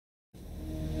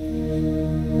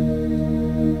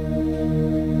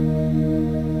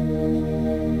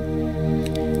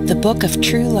Book of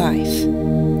True Life,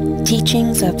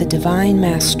 Teachings of the Divine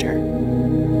Master,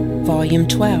 Volume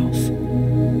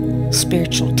 12,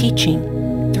 Spiritual Teaching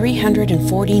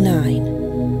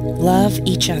 349, Love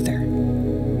Each Other.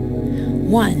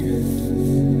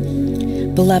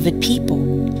 1. Beloved people,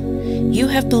 you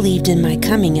have believed in my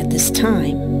coming at this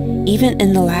time. Even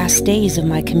in the last days of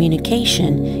my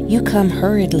communication, you come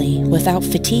hurriedly, without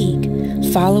fatigue,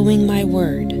 following my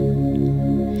word.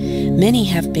 Many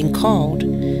have been called.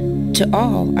 To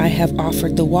all I have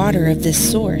offered the water of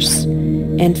this source,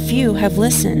 and few have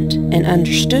listened and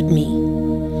understood me.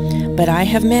 But I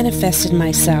have manifested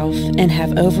myself and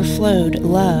have overflowed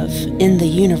love in the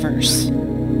universe. 2.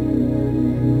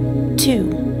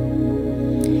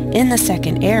 In the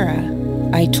second era,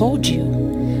 I told you,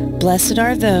 blessed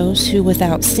are those who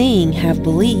without seeing have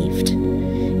believed.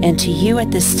 And to you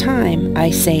at this time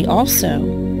I say also,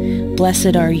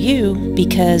 blessed are you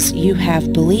because you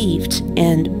have believed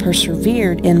and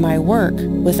persevered in my work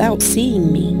without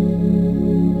seeing me.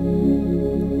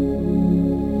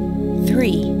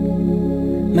 3.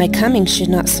 My coming should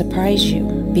not surprise you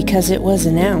because it was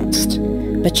announced,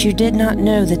 but you did not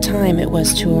know the time it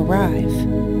was to arrive.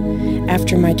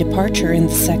 After my departure in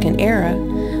the second era,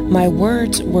 my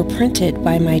words were printed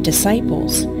by my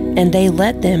disciples, and they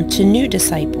led them to new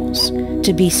disciples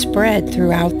to be spread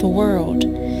throughout the world.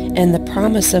 And the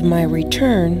promise of my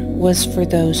return was for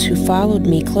those who followed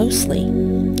me closely,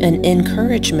 an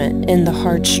encouragement in the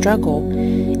hard struggle,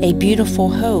 a beautiful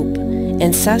hope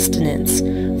and sustenance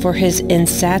for his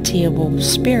insatiable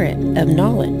spirit of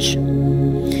knowledge.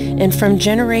 And from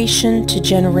generation to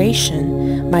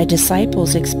generation, my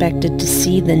disciples expected to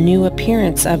see the new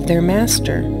appearance of their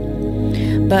master.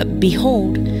 But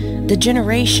behold, the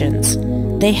generations,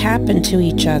 they happened to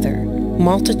each other.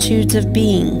 Multitudes of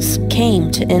beings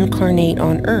came to incarnate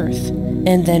on earth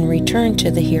and then return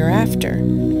to the hereafter,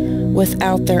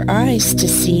 without their eyes to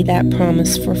see that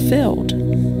promise fulfilled.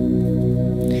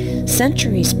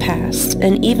 Centuries passed,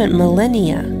 and even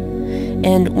millennia,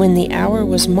 and when the hour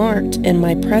was marked in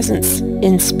my presence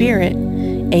in spirit,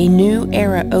 a new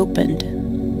era opened.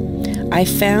 I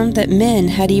found that men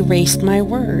had erased my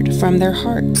word from their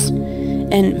hearts,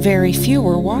 and very few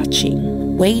were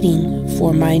watching, waiting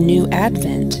for my new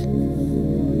advent.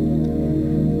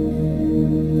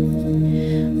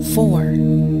 4.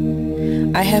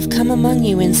 I have come among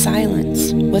you in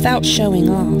silence, without showing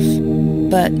off,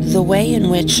 but the way in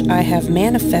which I have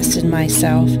manifested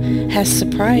myself has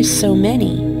surprised so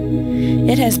many.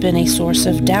 It has been a source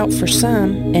of doubt for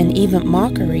some, and even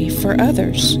mockery for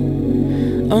others.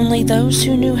 Only those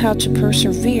who knew how to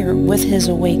persevere with his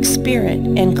awake spirit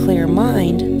and clear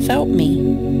mind felt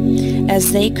me,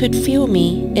 as they could feel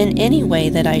me in any way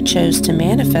that I chose to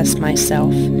manifest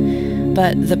myself.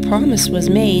 But the promise was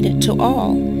made to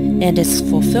all, and its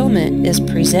fulfillment is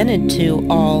presented to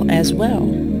all as well.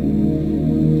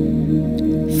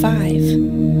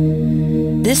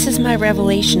 5. This is my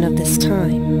revelation of this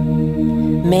time.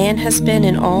 Man has been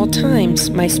in all times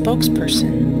my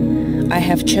spokesperson. I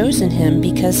have chosen him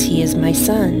because he is my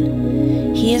son.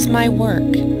 He is my work,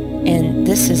 and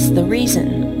this is the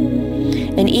reason.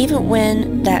 And even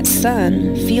when that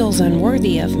son feels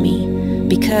unworthy of me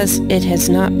because it has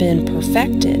not been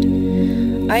perfected,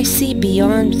 I see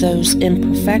beyond those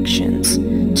imperfections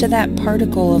to that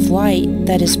particle of light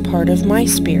that is part of my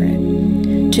spirit,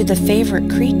 to the favorite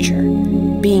creature,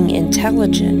 being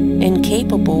intelligent and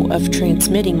capable of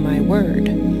transmitting my word.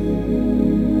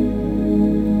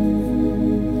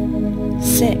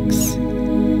 6.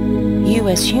 You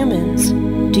as humans,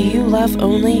 do you love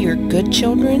only your good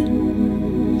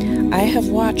children? I have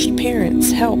watched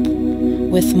parents help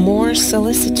with more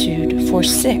solicitude for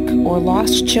sick or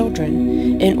lost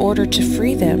children in order to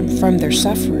free them from their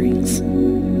sufferings.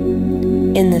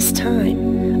 In this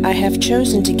time, I have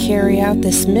chosen to carry out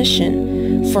this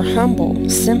mission for humble,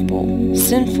 simple,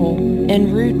 sinful,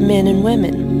 and rude men and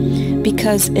women,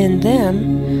 because in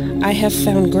them I have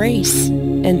found grace,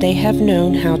 and they have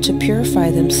known how to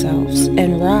purify themselves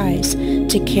and rise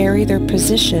to carry their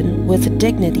position with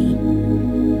dignity.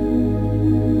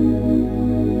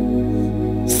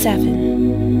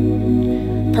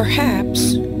 7.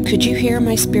 Perhaps, could you hear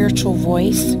my spiritual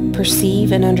voice,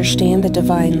 perceive and understand the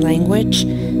divine language,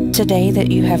 today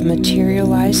that you have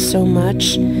materialized so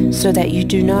much so that you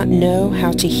do not know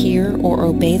how to hear or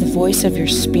obey the voice of your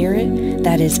spirit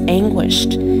that is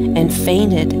anguished and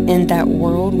fainted in that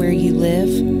world where you live?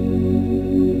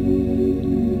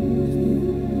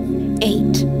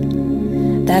 8.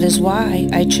 That is why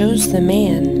I chose the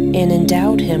man and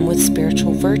endowed him with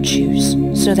spiritual virtues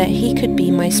so that he could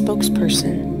be my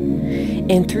spokesperson.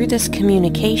 And through this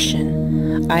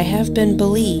communication, I have been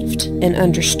believed and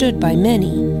understood by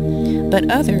many, but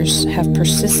others have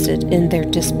persisted in their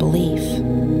disbelief.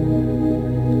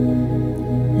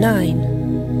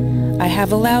 9. I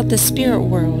have allowed the spirit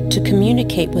world to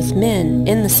communicate with men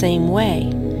in the same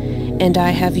way, and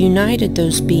I have united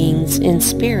those beings in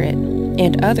spirit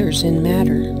and others in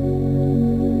matter.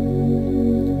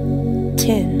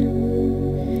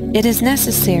 10. It is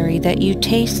necessary that you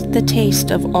taste the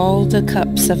taste of all the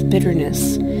cups of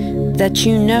bitterness, that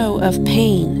you know of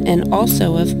pain and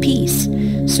also of peace,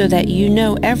 so that you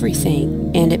know everything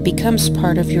and it becomes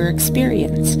part of your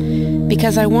experience,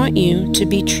 because I want you to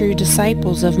be true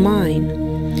disciples of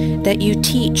mine, that you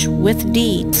teach with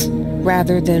deeds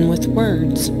rather than with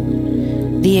words.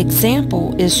 The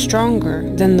example is stronger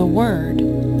than the word,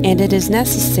 and it is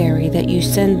necessary that you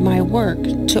send my work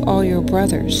to all your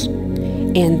brothers,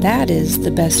 and that is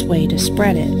the best way to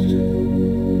spread it.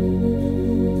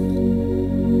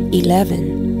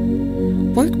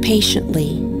 11. Work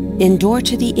patiently, endure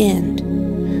to the end.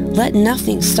 Let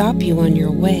nothing stop you on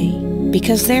your way,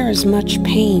 because there is much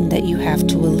pain that you have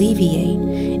to alleviate,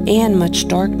 and much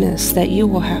darkness that you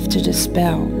will have to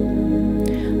dispel.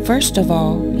 First of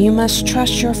all, you must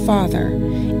trust your Father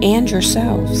and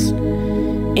yourselves,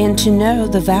 and to know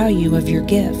the value of your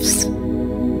gifts.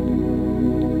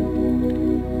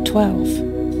 12.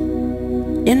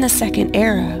 In the second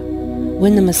era,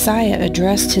 when the Messiah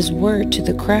addressed his word to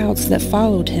the crowds that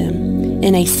followed him,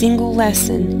 in a single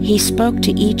lesson he spoke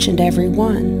to each and every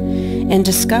one, and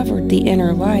discovered the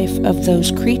inner life of those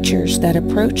creatures that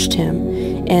approached him,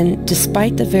 and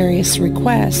despite the various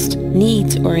requests,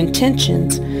 needs, or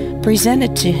intentions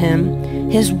presented to him,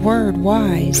 his word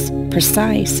wise,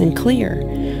 precise, and clear.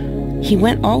 He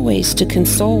went always to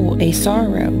console a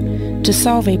sorrow, to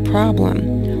solve a problem,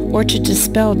 or to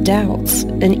dispel doubts,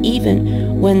 and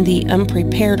even when the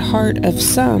unprepared heart of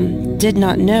some did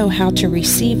not know how to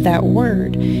receive that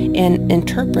word and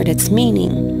interpret its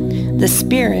meaning, the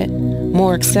Spirit,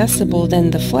 more accessible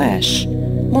than the flesh,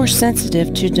 more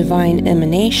sensitive to divine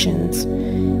emanations,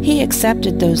 he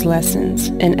accepted those lessons,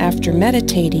 and after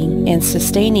meditating and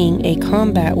sustaining a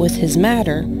combat with his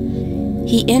matter,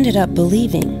 he ended up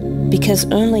believing, because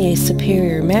only a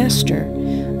superior master,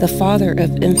 the Father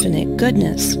of infinite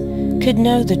goodness, could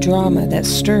know the drama that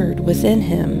stirred within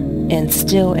him and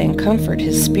still and comfort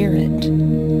his spirit.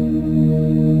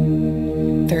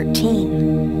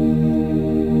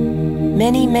 13.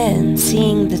 Many men,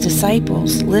 seeing the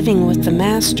disciples living with the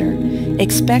Master,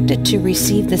 expected to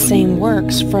receive the same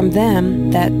works from them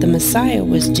that the Messiah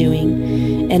was doing,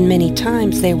 and many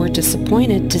times they were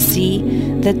disappointed to see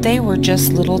that they were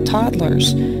just little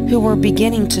toddlers who were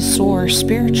beginning to soar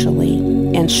spiritually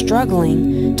and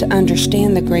struggling to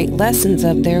understand the great lessons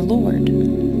of their Lord.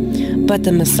 But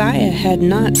the Messiah had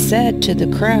not said to the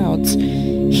crowds,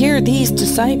 "Hear these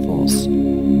disciples."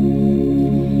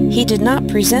 He did not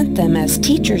present them as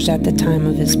teachers at the time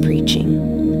of his preaching.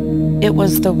 It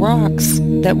was the rocks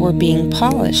that were being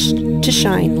polished to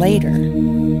shine later.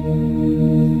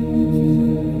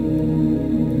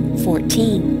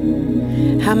 14.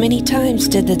 How many times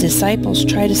did the disciples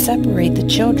try to separate the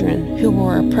children who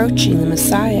were approaching the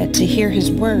Messiah to hear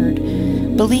his word,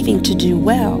 believing to do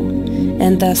well,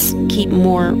 and thus keep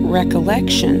more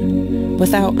recollection,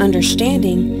 without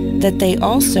understanding that they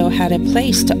also had a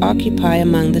place to occupy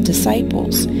among the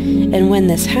disciples, and when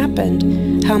this happened,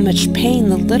 how much pain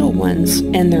the little ones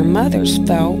and their mothers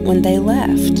felt when they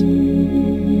left.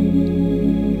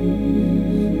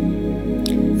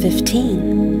 15.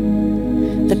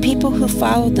 The people who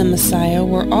followed the Messiah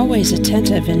were always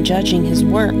attentive in judging his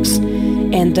works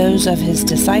and those of his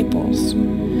disciples.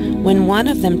 When one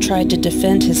of them tried to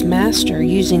defend his master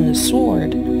using the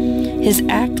sword, his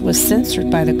act was censored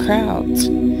by the crowds.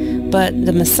 But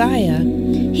the Messiah,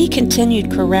 he continued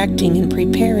correcting and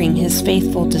preparing his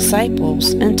faithful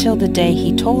disciples until the day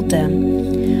he told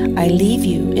them, "I leave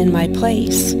you in my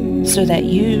place, so that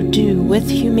you do with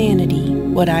humanity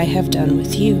what I have done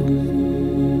with you."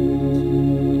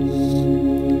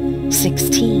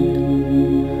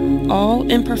 16. All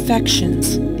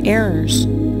imperfections, errors,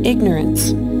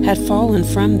 ignorance had fallen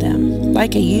from them,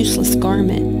 like a useless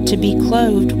garment, to be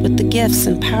clothed with the gifts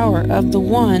and power of the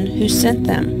one who sent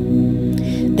them.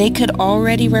 They could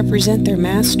already represent their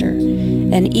master,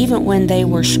 and even when they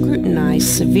were scrutinized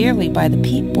severely by the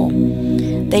people,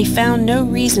 they found no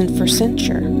reason for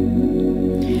censure.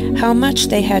 How much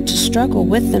they had to struggle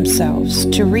with themselves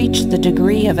to reach the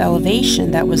degree of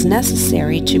elevation that was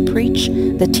necessary to preach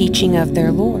the teaching of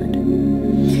their Lord.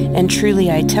 And truly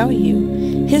I tell you,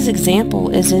 his example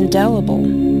is indelible.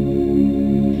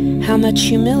 how much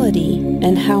humility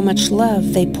and how much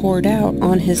love they poured out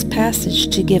on his passage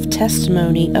to give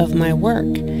testimony of my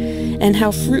work, and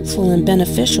how fruitful and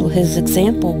beneficial his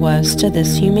example was to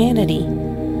this humanity.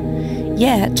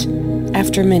 Yet,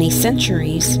 after many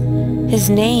centuries, his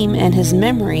name and his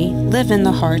memory live in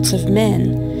the hearts of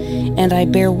men, and I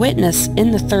bear witness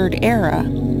in the third era,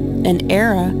 an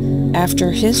era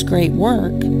after his great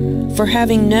work, for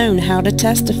having known how to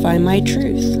testify my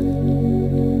truth.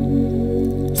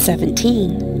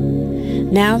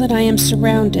 17. Now that I am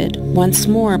surrounded once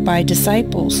more by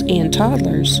disciples and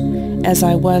toddlers, as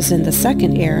I was in the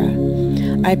second era,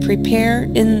 I prepare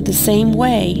in the same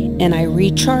way, and I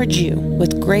recharge you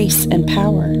with grace and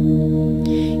power.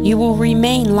 You will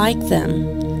remain like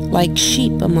them, like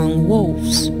sheep among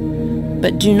wolves.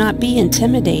 But do not be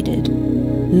intimidated,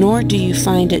 nor do you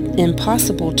find it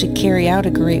impossible to carry out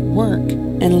a great work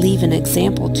and leave an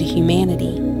example to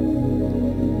humanity.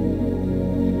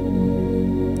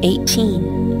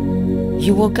 18.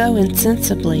 You will go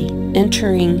insensibly,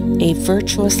 entering a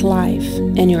virtuous life,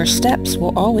 and your steps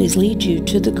will always lead you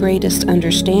to the greatest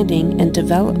understanding and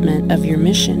development of your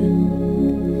mission.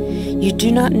 You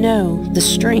do not know the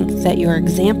strength that your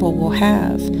example will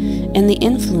have and the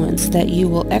influence that you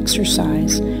will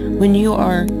exercise when you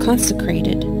are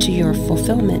consecrated to your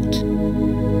fulfillment.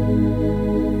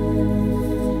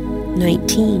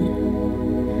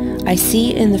 19. I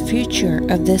see in the future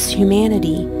of this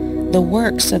humanity the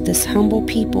works of this humble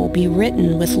people be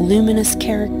written with luminous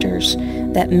characters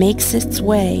that makes its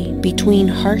way between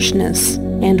harshness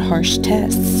and harsh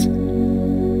tests.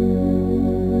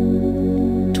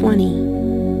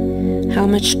 20. How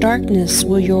much darkness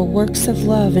will your works of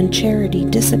love and charity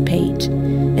dissipate,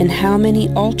 and how many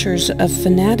altars of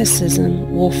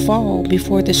fanaticism will fall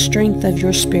before the strength of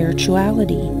your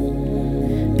spirituality?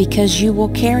 Because you will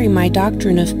carry my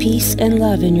doctrine of peace and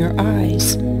love in your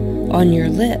eyes, on your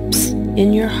lips,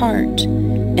 in your heart,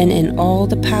 and in all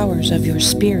the powers of your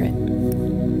spirit.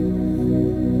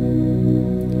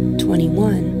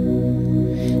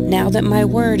 21. Now that my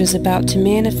word is about to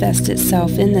manifest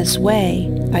itself in this way,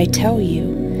 I tell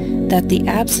you that the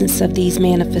absence of these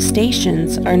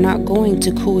manifestations are not going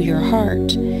to cool your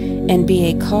heart and be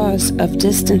a cause of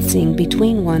distancing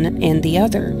between one and the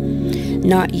other.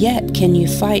 Not yet can you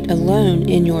fight alone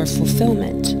in your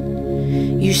fulfillment.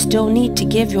 You still need to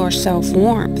give yourself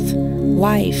warmth,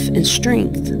 life, and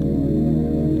strength.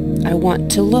 I want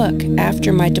to look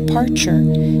after my departure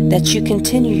that you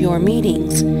continue your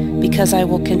meetings, because I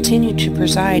will continue to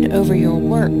preside over your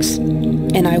works,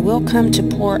 and I will come to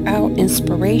pour out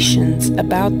inspirations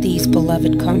about these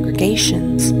beloved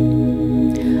congregations.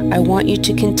 I want you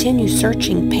to continue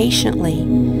searching patiently,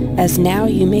 as now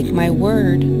you make my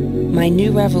word my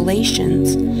new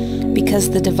revelations, because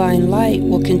the divine light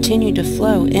will continue to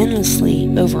flow endlessly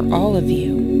over all of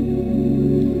you.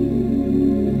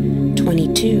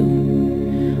 22.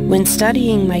 When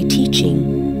studying my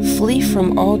teaching, flee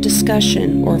from all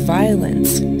discussion or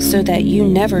violence so that you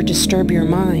never disturb your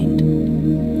mind.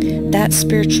 That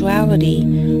spirituality,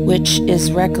 which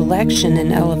is recollection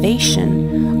and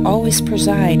elevation, always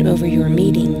preside over your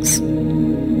meetings.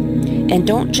 And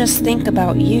don't just think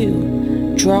about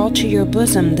you. Draw to your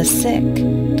bosom the sick,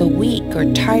 the weak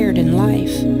or tired in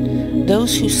life,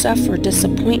 those who suffer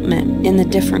disappointment in the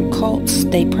different cults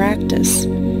they practice,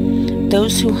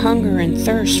 those who hunger and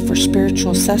thirst for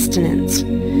spiritual sustenance,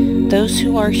 those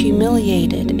who are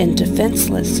humiliated and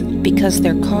defenseless because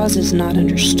their cause is not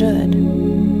understood.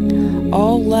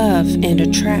 All love and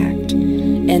attract,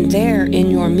 and there in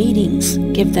your meetings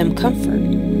give them comfort,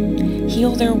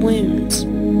 heal their wounds,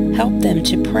 help them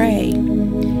to pray,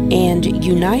 and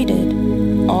united,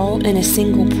 all in a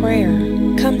single prayer,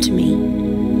 come to me.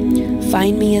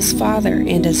 Find me as Father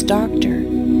and as Doctor,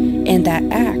 and that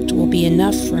act will be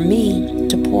enough for me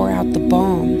to pour out the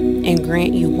balm and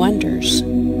grant you wonders.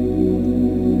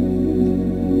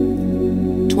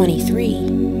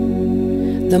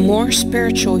 23. The more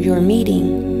spiritual your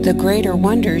meeting, the greater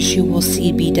wonders you will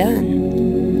see be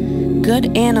done.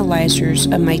 Good analyzers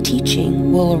of my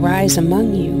teaching will arise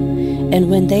among you, and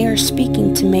when they are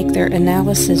speaking to make their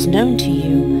analysis known to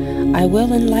you, I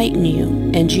will enlighten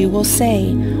you, and you will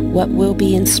say what will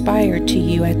be inspired to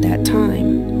you at that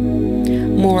time.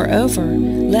 Moreover,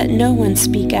 let no one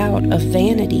speak out of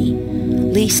vanity,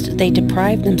 lest they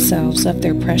deprive themselves of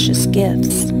their precious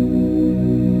gifts.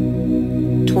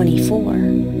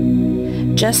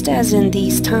 24. Just as in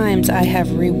these times I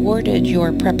have rewarded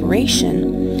your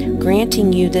preparation,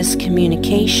 granting you this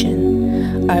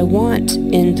communication, I want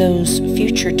in those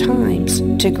future times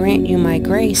to grant you my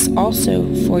grace also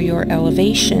for your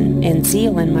elevation and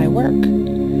zeal in my work.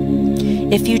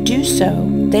 If you do so,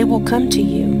 they will come to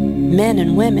you, men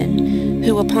and women,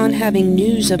 who upon having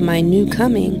news of my new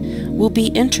coming will be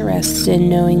interested in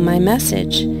knowing my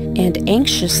message, and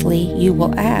anxiously you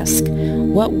will ask,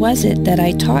 what was it that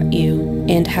I taught you,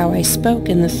 and how I spoke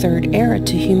in the third era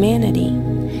to humanity?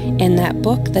 And that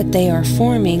book that they are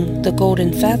forming, the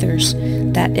Golden Feathers,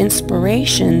 that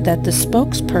inspiration that the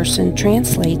spokesperson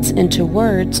translates into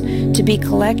words to be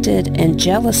collected and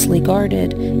jealously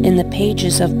guarded in the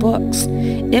pages of books,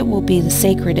 it will be the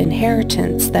sacred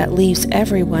inheritance that leaves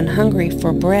everyone hungry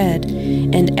for bread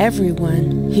and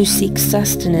everyone who seeks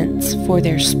sustenance for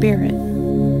their spirit.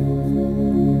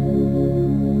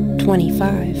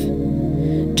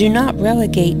 25. Do not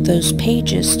relegate those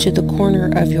pages to the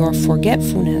corner of your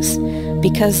forgetfulness,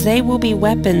 because they will be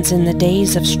weapons in the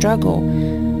days of struggle,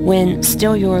 when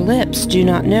still your lips do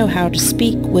not know how to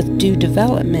speak with due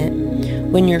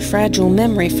development, when your fragile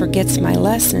memory forgets my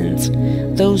lessons.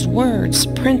 Those words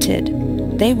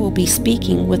printed, they will be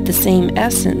speaking with the same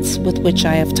essence with which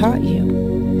I have taught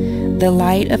you. The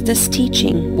light of this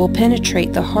teaching will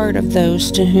penetrate the heart of those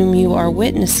to whom you are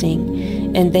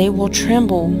witnessing, and they will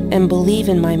tremble and believe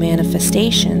in my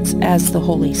manifestations as the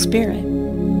Holy Spirit.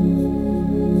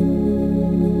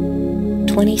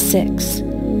 26.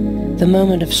 The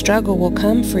moment of struggle will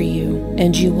come for you,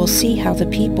 and you will see how the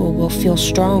people will feel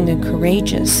strong and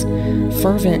courageous,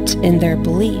 fervent in their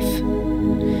belief.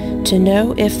 To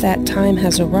know if that time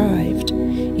has arrived,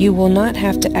 you will not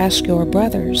have to ask your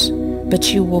brothers,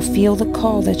 but you will feel the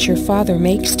call that your Father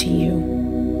makes to you.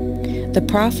 The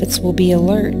prophets will be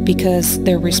alert because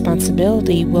their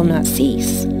responsibility will not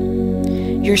cease.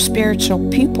 Your spiritual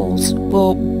pupils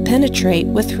will penetrate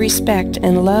with respect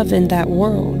and love in that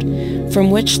world,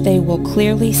 from which they will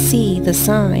clearly see the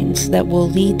signs that will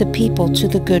lead the people to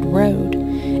the good road,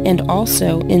 and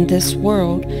also in this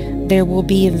world there will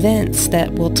be events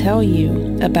that will tell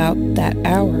you about that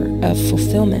hour of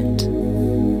fulfillment.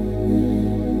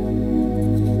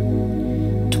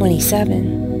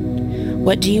 27.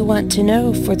 What do you want to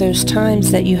know for those times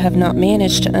that you have not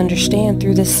managed to understand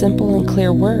through this simple and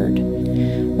clear word?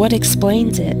 What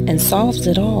explains it and solves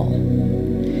it all?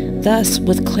 Thus,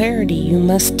 with clarity you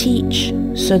must teach,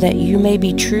 so that you may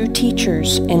be true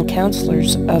teachers and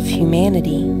counselors of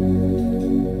humanity.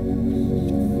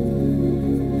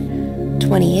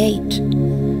 28.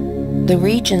 The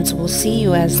regions will see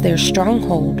you as their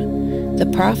stronghold. The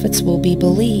prophets will be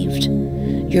believed.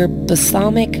 Your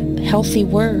balsamic, healthy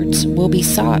words will be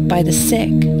sought by the sick.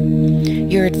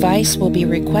 Your advice will be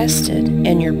requested,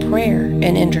 and your prayer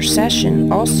and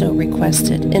intercession also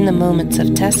requested in the moments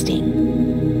of testing.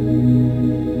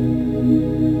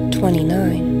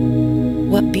 29.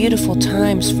 What beautiful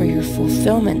times for your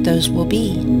fulfillment those will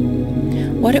be.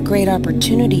 What a great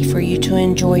opportunity for you to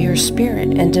enjoy your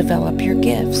spirit and develop your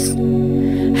gifts.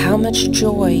 How much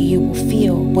joy you will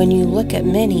feel when you look at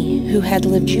many who had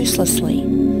lived uselessly.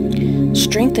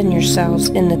 Strengthen yourselves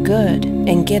in the good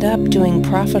and get up doing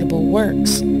profitable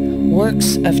works,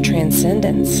 works of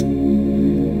transcendence.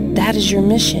 That is your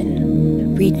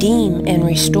mission. Redeem and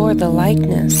restore the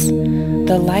likeness,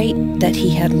 the light that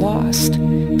he had lost,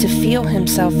 to feel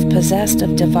himself possessed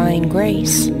of divine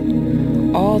grace.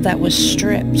 All that was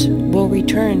stripped will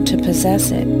return to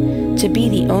possess it, to be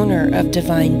the owner of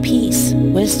divine peace,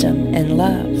 wisdom, and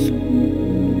love.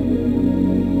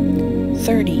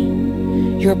 30.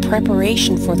 Your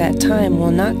preparation for that time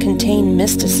will not contain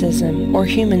mysticism or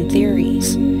human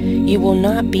theories. You will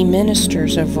not be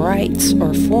ministers of rites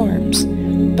or forms,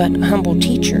 but humble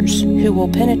teachers who will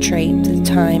penetrate the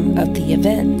time of the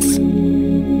events.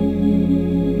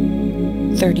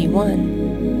 31.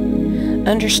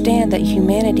 Understand that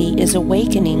humanity is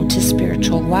awakening to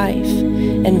spiritual life,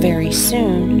 and very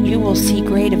soon you will see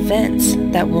great events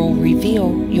that will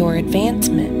reveal your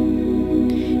advancement.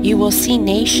 You will see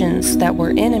nations that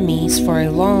were enemies for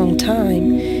a long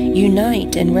time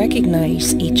unite and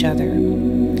recognize each other.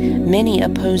 Many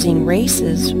opposing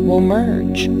races will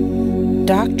merge.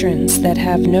 Doctrines that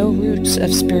have no roots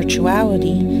of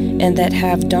spirituality and that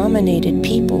have dominated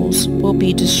peoples will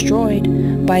be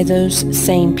destroyed by those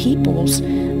same peoples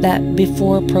that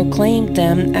before proclaimed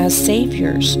them as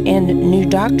saviors, and new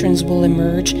doctrines will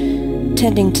emerge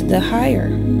tending to the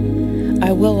higher.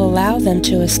 I will allow them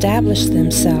to establish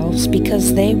themselves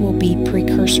because they will be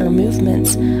precursor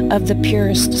movements of the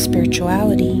purest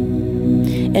spirituality.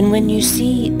 And when you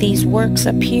see these works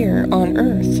appear on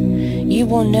earth, you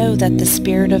will know that the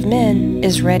spirit of men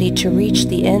is ready to reach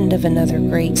the end of another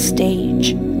great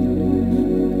stage.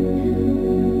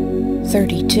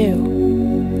 32.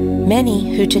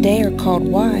 Many who today are called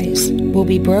wise will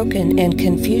be broken and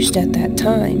confused at that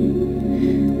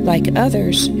time. Like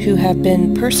others who have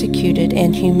been persecuted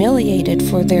and humiliated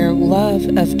for their love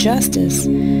of justice,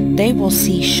 they will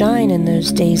see shine in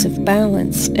those days of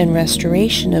balance and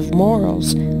restoration of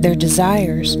morals, their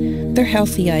desires, their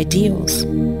healthy ideals.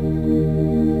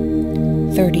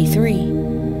 33.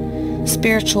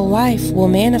 Spiritual life will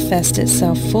manifest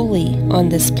itself fully on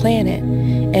this planet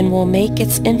and will make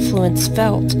its influence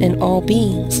felt in all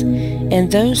beings,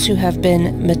 and those who have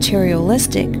been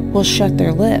materialistic will shut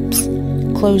their lips,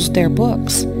 close their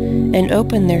books, and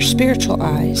open their spiritual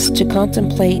eyes to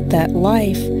contemplate that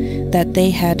life that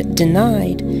they had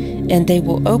denied, and they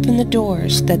will open the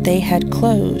doors that they had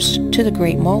closed to the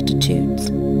great multitudes.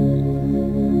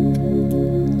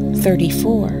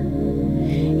 34.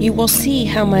 You will see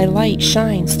how my light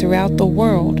shines throughout the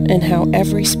world and how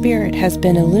every spirit has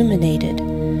been illuminated.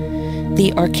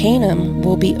 The arcanum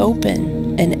will be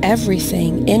open, and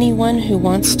everything anyone who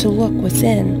wants to look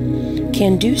within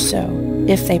can do so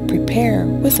if they prepare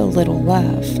with a little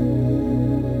love.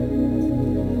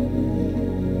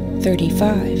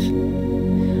 35.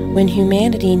 When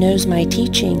humanity knows my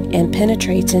teaching and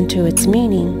penetrates into its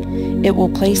meaning, it will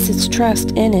place its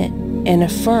trust in it and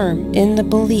affirm in the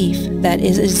belief that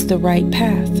it is the right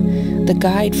path, the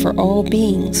guide for all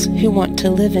beings who want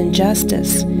to live in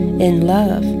justice, in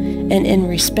love, and in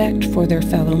respect for their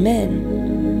fellow men.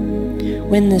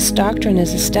 When this doctrine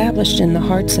is established in the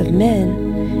hearts of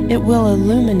men, it will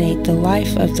illuminate the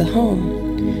life of the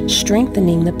home,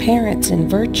 strengthening the parents in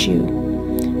virtue,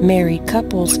 married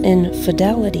couples in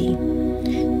fidelity,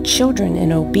 children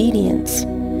in obedience,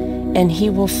 and he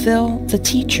will fill the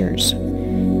teachers,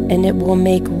 and it will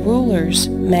make rulers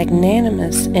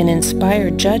magnanimous and inspire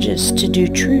judges to do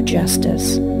true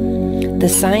justice. The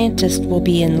scientist will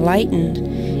be enlightened,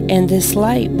 and this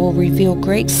light will reveal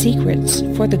great secrets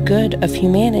for the good of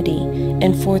humanity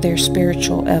and for their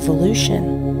spiritual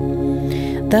evolution.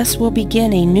 Thus will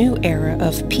begin a new era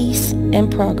of peace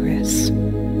and progress.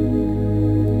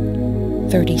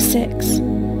 36.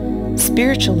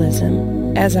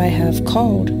 Spiritualism, as I have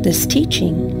called this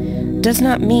teaching, does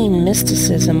not mean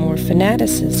mysticism or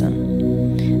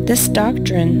fanaticism. This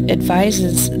doctrine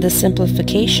advises the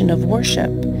simplification of worship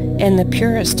and the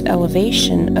purest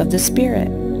elevation of the spirit.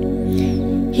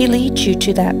 He leads you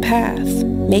to that path,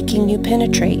 making you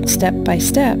penetrate step by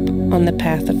step on the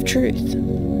path of truth.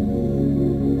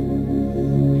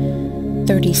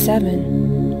 37.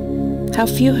 How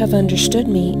few have understood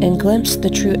me and glimpsed the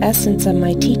true essence of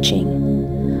my teaching.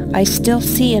 I still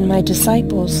see in my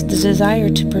disciples the desire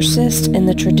to persist in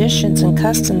the traditions and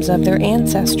customs of their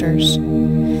ancestors,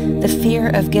 the fear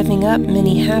of giving up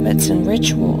many habits and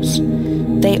rituals.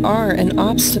 They are an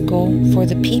obstacle for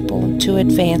the people to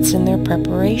advance in their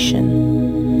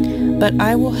preparation. But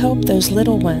I will help those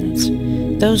little ones,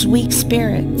 those weak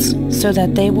spirits, so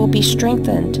that they will be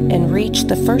strengthened and reach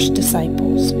the first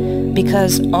disciples,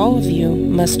 because all of you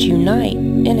must unite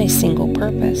in a single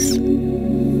purpose.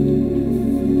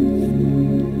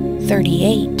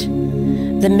 38.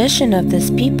 The mission of this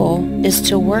people is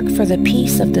to work for the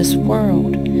peace of this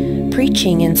world,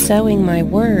 preaching and sowing my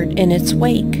word in its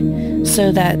wake,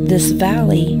 so that this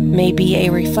valley may be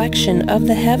a reflection of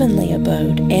the heavenly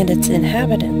abode and its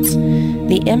inhabitants,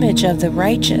 the image of the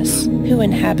righteous who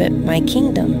inhabit my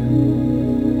kingdom.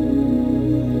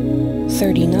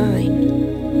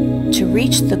 39. To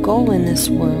reach the goal in this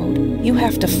world, you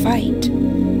have to fight,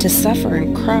 to suffer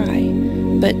and cry,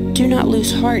 but do not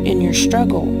lose heart in your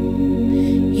struggle.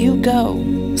 You go,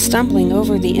 stumbling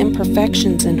over the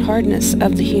imperfections and hardness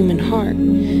of the human heart,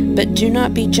 but do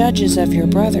not be judges of your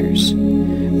brothers.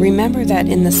 Remember that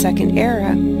in the second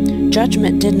era,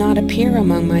 judgment did not appear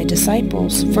among my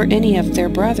disciples for any of their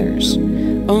brothers.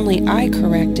 Only I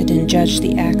corrected and judged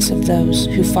the acts of those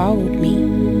who followed me.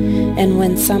 And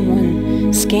when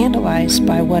someone, scandalized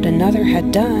by what another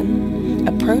had done,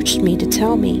 approached me to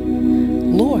tell me,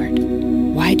 "Lord,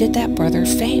 why did that brother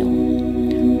fail?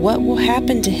 What will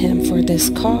happen to him for this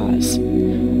cause?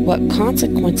 What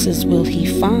consequences will he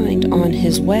find on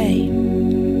his way?"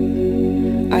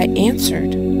 I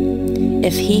answered,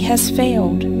 "If he has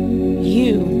failed,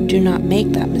 you do not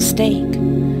make that mistake,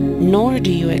 nor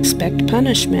do you expect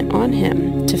punishment on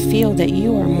him to feel that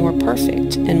you are more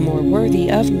perfect and more worthy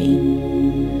of me."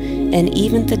 And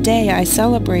even the day I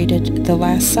celebrated the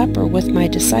Last Supper with my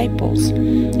disciples,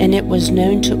 and it was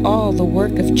known to all the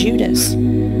work of Judas,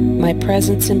 my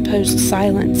presence imposed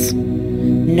silence.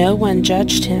 No one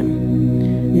judged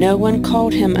him. No one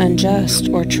called him unjust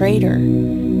or traitor.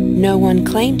 No one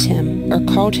claimed him or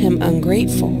called him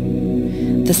ungrateful.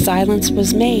 The silence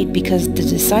was made because the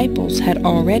disciples had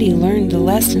already learned the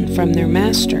lesson from their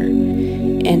master,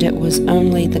 and it was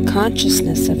only the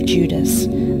consciousness of Judas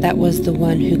that was the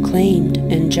one who claimed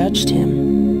and judged him.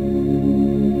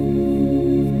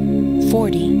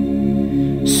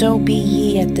 40. So be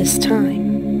ye at this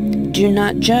time. Do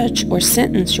not judge or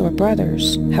sentence your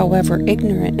brothers, however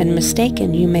ignorant and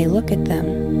mistaken you may look at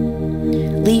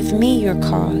them. Leave me your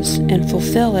cause, and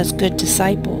fulfill as good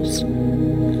disciples.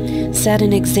 Set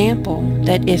an example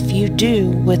that if you do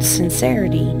with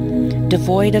sincerity,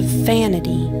 devoid of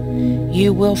vanity,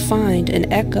 you will find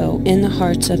an echo in the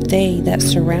hearts of they that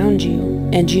surround you,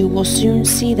 and you will soon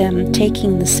see them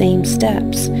taking the same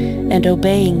steps and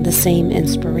obeying the same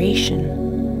inspiration.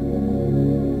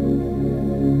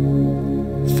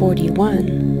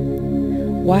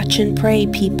 41. Watch and pray,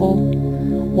 people.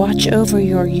 Watch over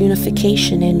your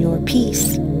unification and your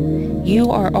peace. You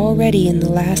are already in the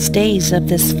last days of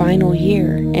this final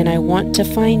year, and I want to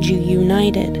find you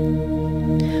united.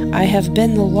 I have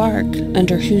been the lark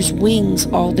under whose wings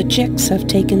all the chicks have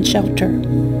taken shelter.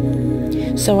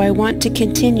 So I want to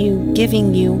continue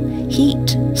giving you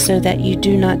heat so that you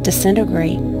do not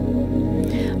disintegrate.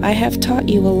 I have taught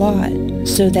you a lot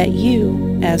so that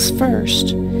you, as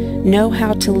first, know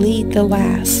how to lead the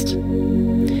last.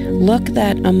 Look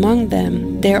that among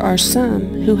them there are some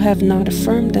who have not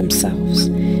affirmed themselves,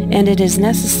 and it is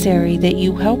necessary that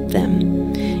you help them,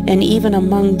 and even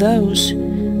among those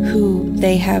who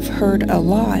they have heard a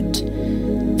lot,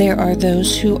 there are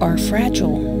those who are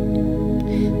fragile.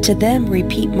 To them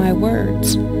repeat my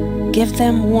words, give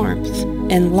them warmth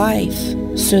and life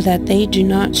so that they do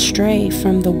not stray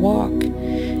from the walk,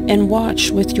 and watch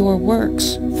with your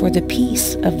works for the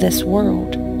peace of this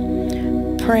world.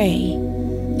 Pray,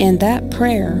 and that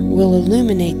prayer will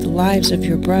illuminate the lives of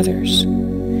your brothers.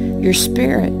 Your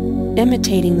spirit,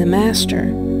 imitating the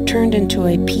Master, turned into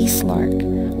a peace lark,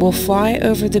 will fly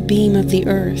over the beam of the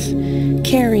earth,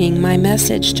 carrying my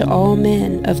message to all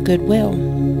men of goodwill.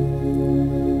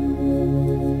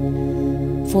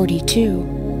 42.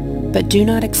 But do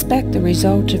not expect the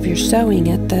result of your sowing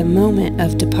at the moment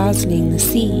of depositing the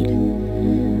seed.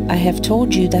 I have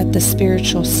told you that the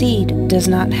spiritual seed does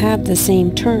not have the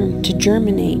same term to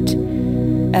germinate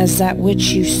as that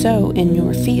which you sow in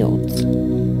your fields.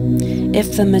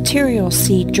 If the material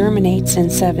seed germinates in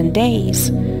 7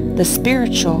 days, the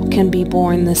spiritual can be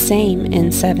born the same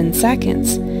in 7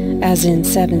 seconds as in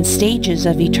 7 stages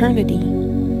of eternity.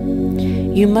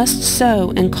 You must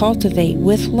sow and cultivate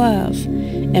with love,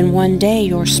 and one day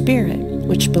your spirit,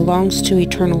 which belongs to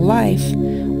eternal life,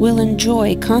 will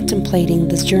enjoy contemplating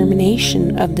the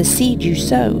germination of the seed you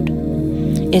sowed,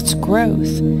 its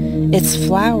growth, its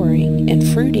flowering and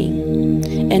fruiting,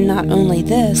 and not only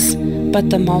this, but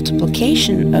the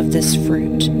multiplication of this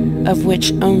fruit, of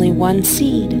which only one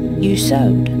seed you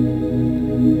sowed.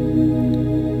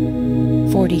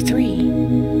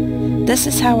 43. This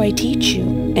is how I teach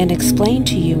you and explain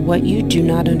to you what you do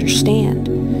not understand.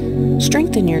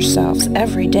 Strengthen yourselves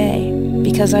every day,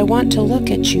 because I want to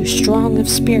look at you strong of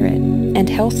spirit and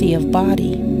healthy of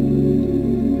body.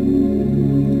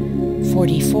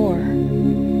 44.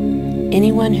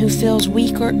 Anyone who feels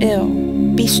weak or ill,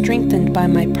 be strengthened by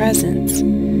my presence.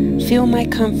 Feel my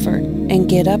comfort and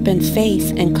get up in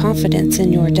faith and confidence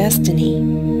in your destiny.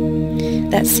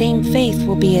 That same faith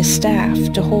will be a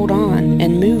staff to hold on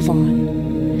and move on.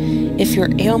 If your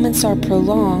ailments are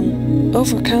prolonged,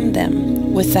 overcome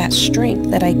them with that strength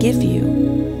that I give you.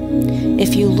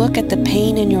 If you look at the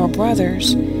pain in your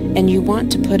brothers and you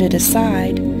want to put it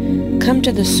aside, come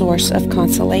to the source of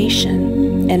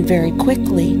consolation, and very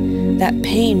quickly that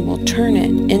pain will turn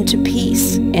it into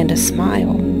peace and a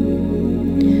smile.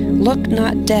 Look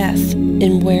not death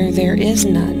in where there is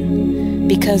none,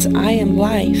 because I am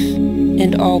life,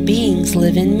 and all beings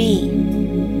live in me.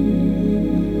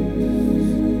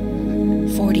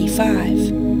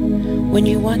 45. When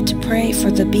you want to pray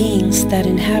for the beings that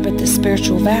inhabit the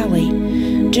spiritual valley,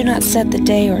 do not set the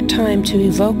day or time to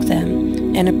evoke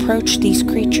them and approach these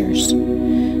creatures.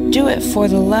 Do it for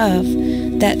the love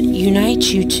that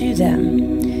unites you to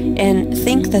them, and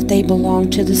think that they belong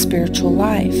to the spiritual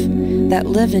life, that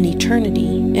live in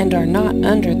eternity and are not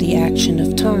under the action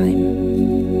of time.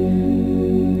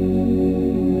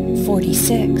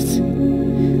 46.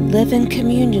 Live in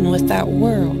communion with that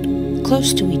world,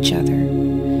 close to each other.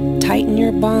 Tighten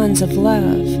your bonds of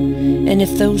love, and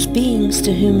if those beings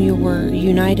to whom you were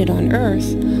united on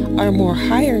earth are more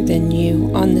higher than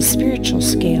you on the spiritual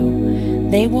scale,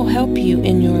 they will help you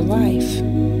in your life.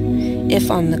 If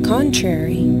on the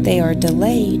contrary they are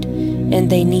delayed and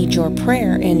they need your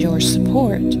prayer and your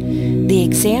support, the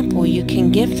example you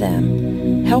can give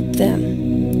them, help them,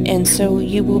 and so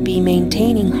you will be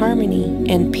maintaining harmony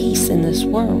and peace in this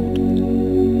world.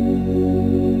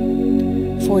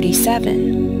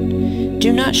 47.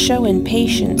 Do not show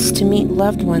impatience to meet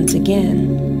loved ones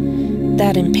again.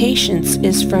 That impatience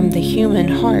is from the human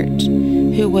heart,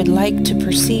 who would like to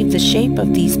perceive the shape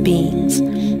of these beings,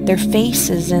 their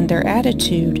faces and their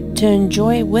attitude, to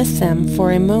enjoy with them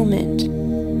for a moment.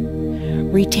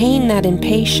 Retain that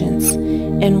impatience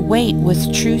and wait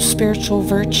with true spiritual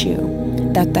virtue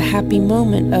that the happy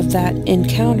moment of that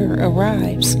encounter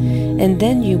arrives, and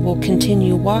then you will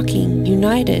continue walking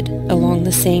united along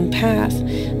the same path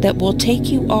that will take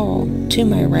you all to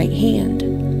my right hand.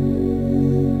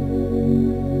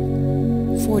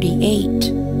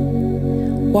 48.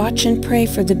 Watch and pray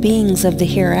for the beings of the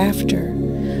hereafter,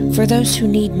 for those who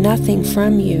need nothing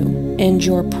from you, and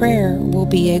your prayer will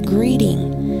be a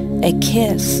greeting, a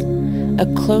kiss, a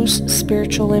close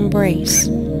spiritual embrace.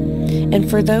 And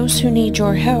for those who need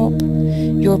your help,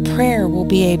 your prayer will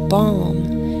be a balm,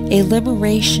 a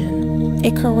liberation,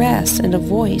 a caress, and a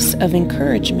voice of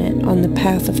encouragement on the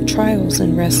path of trials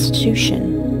and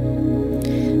restitution.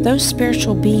 Those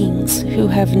spiritual beings who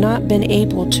have not been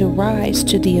able to rise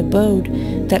to the abode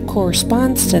that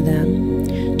corresponds to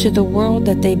them, to the world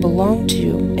that they belong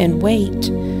to and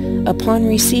wait, upon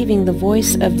receiving the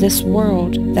voice of this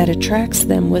world that attracts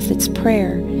them with its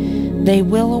prayer, they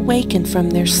will awaken from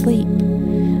their sleep.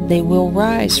 They will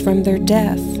rise from their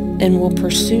death and will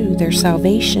pursue their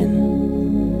salvation.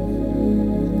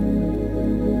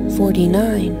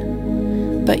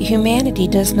 49. But humanity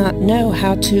does not know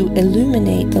how to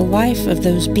illuminate the life of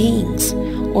those beings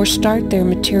or start their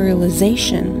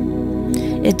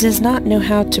materialization. It does not know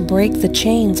how to break the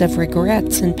chains of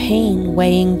regrets and pain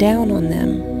weighing down on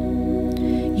them.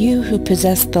 You who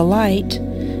possess the light,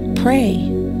 pray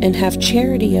and have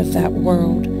charity of that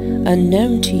world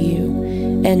unknown to you,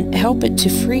 and help it to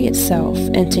free itself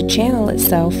and to channel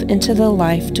itself into the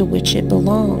life to which it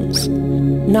belongs,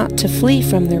 not to flee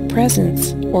from their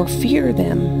presence or fear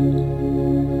them.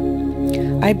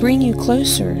 I bring you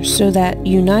closer so that,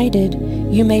 united,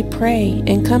 you may pray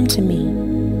and come to me.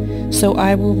 So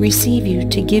I will receive you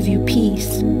to give you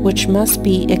peace, which must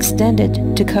be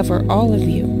extended to cover all of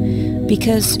you,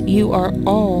 because you are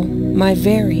all my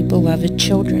very beloved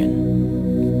children.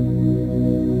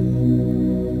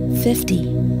 50.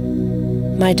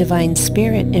 My divine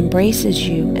spirit embraces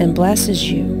you and blesses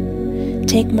you.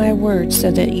 Take my word so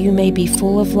that you may be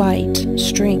full of light,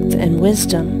 strength, and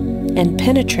wisdom, and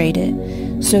penetrate it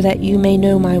so that you may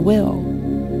know my will.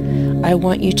 I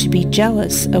want you to be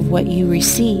jealous of what you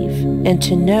receive and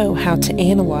to know how to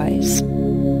analyze.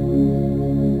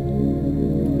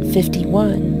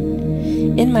 51.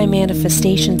 In my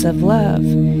manifestations of love,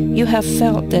 you have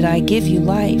felt that I give you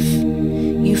life.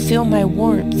 You feel my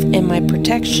warmth and my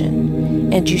protection,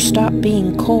 and you stop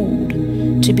being cold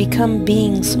to become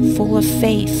beings full of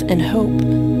faith and hope.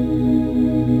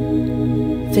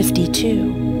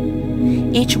 52.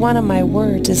 Each one of my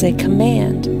words is a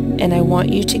command, and I want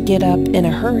you to get up in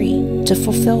a hurry to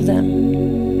fulfill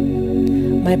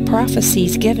them. My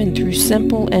prophecies given through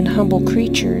simple and humble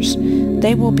creatures,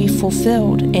 they will be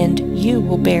fulfilled, and you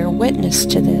will bear witness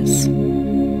to this.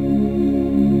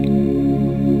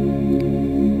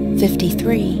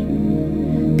 53.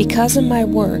 Because of my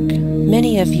work,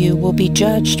 many of you will be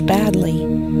judged badly,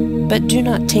 but do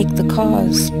not take the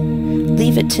cause.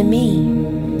 Leave it to me,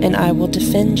 and I will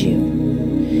defend you.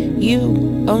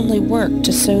 You only work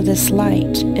to sow this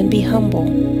light and be humble.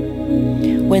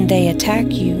 When they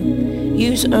attack you,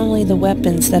 use only the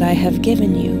weapons that I have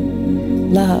given you: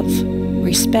 love,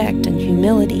 respect, and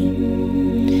humility.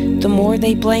 The more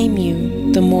they blame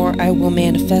you, the more I will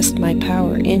manifest my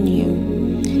power in you.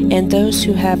 And those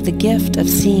who have the gift of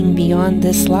seeing beyond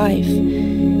this life,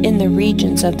 in the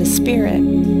regions of the Spirit,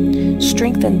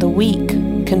 strengthen the weak,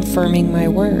 confirming my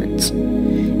words.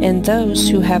 And those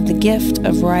who have the gift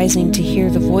of rising to hear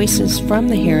the voices from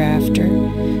the hereafter,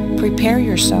 prepare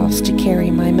yourselves to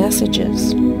carry my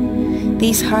messages.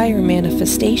 These higher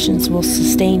manifestations will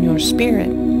sustain your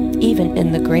spirit, even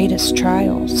in the greatest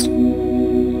trials.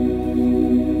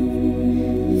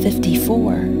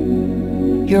 54.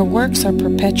 Your works are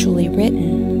perpetually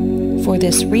written. For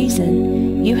this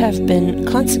reason, you have been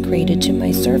consecrated to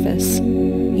my service.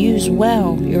 Use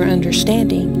well your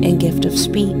understanding and gift of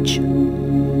speech.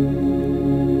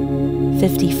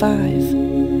 55.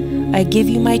 I give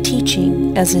you my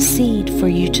teaching as a seed for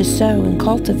you to sow and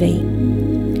cultivate.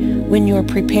 When your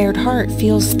prepared heart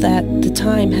feels that the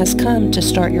time has come to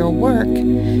start your work,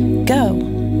 go.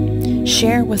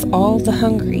 Share with all the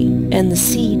hungry, and the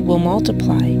seed will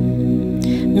multiply.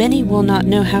 Many will not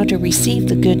know how to receive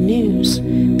the good news,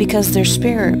 because their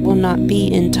spirit will not be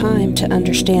in time to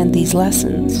understand these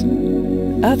lessons.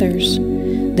 Others,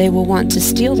 they will want to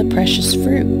steal the precious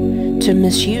fruit, to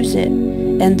misuse it,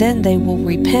 and then they will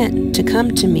repent to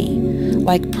come to me,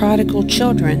 like prodigal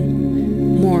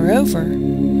children. Moreover,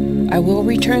 I will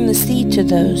return the seed to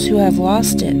those who have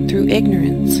lost it through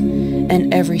ignorance,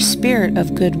 and every spirit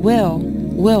of goodwill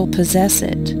will possess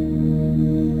it.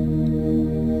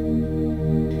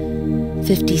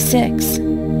 56.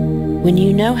 When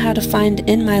you know how to find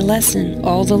in my lesson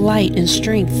all the light and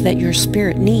strength that your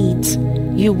spirit needs,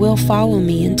 you will follow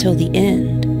me until the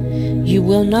end. You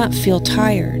will not feel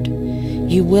tired.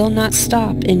 You will not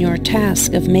stop in your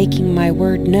task of making my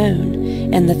word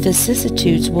known, and the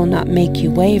vicissitudes will not make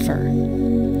you waver.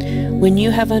 When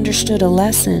you have understood a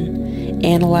lesson,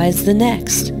 analyze the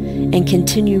next, and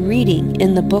continue reading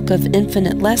in the book of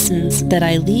infinite lessons that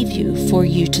I leave you for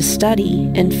you to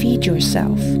study and feed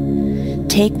yourself.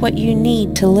 Take what you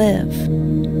need to live.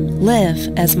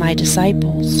 Live as my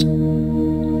disciples.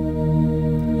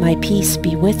 My peace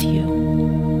be with you.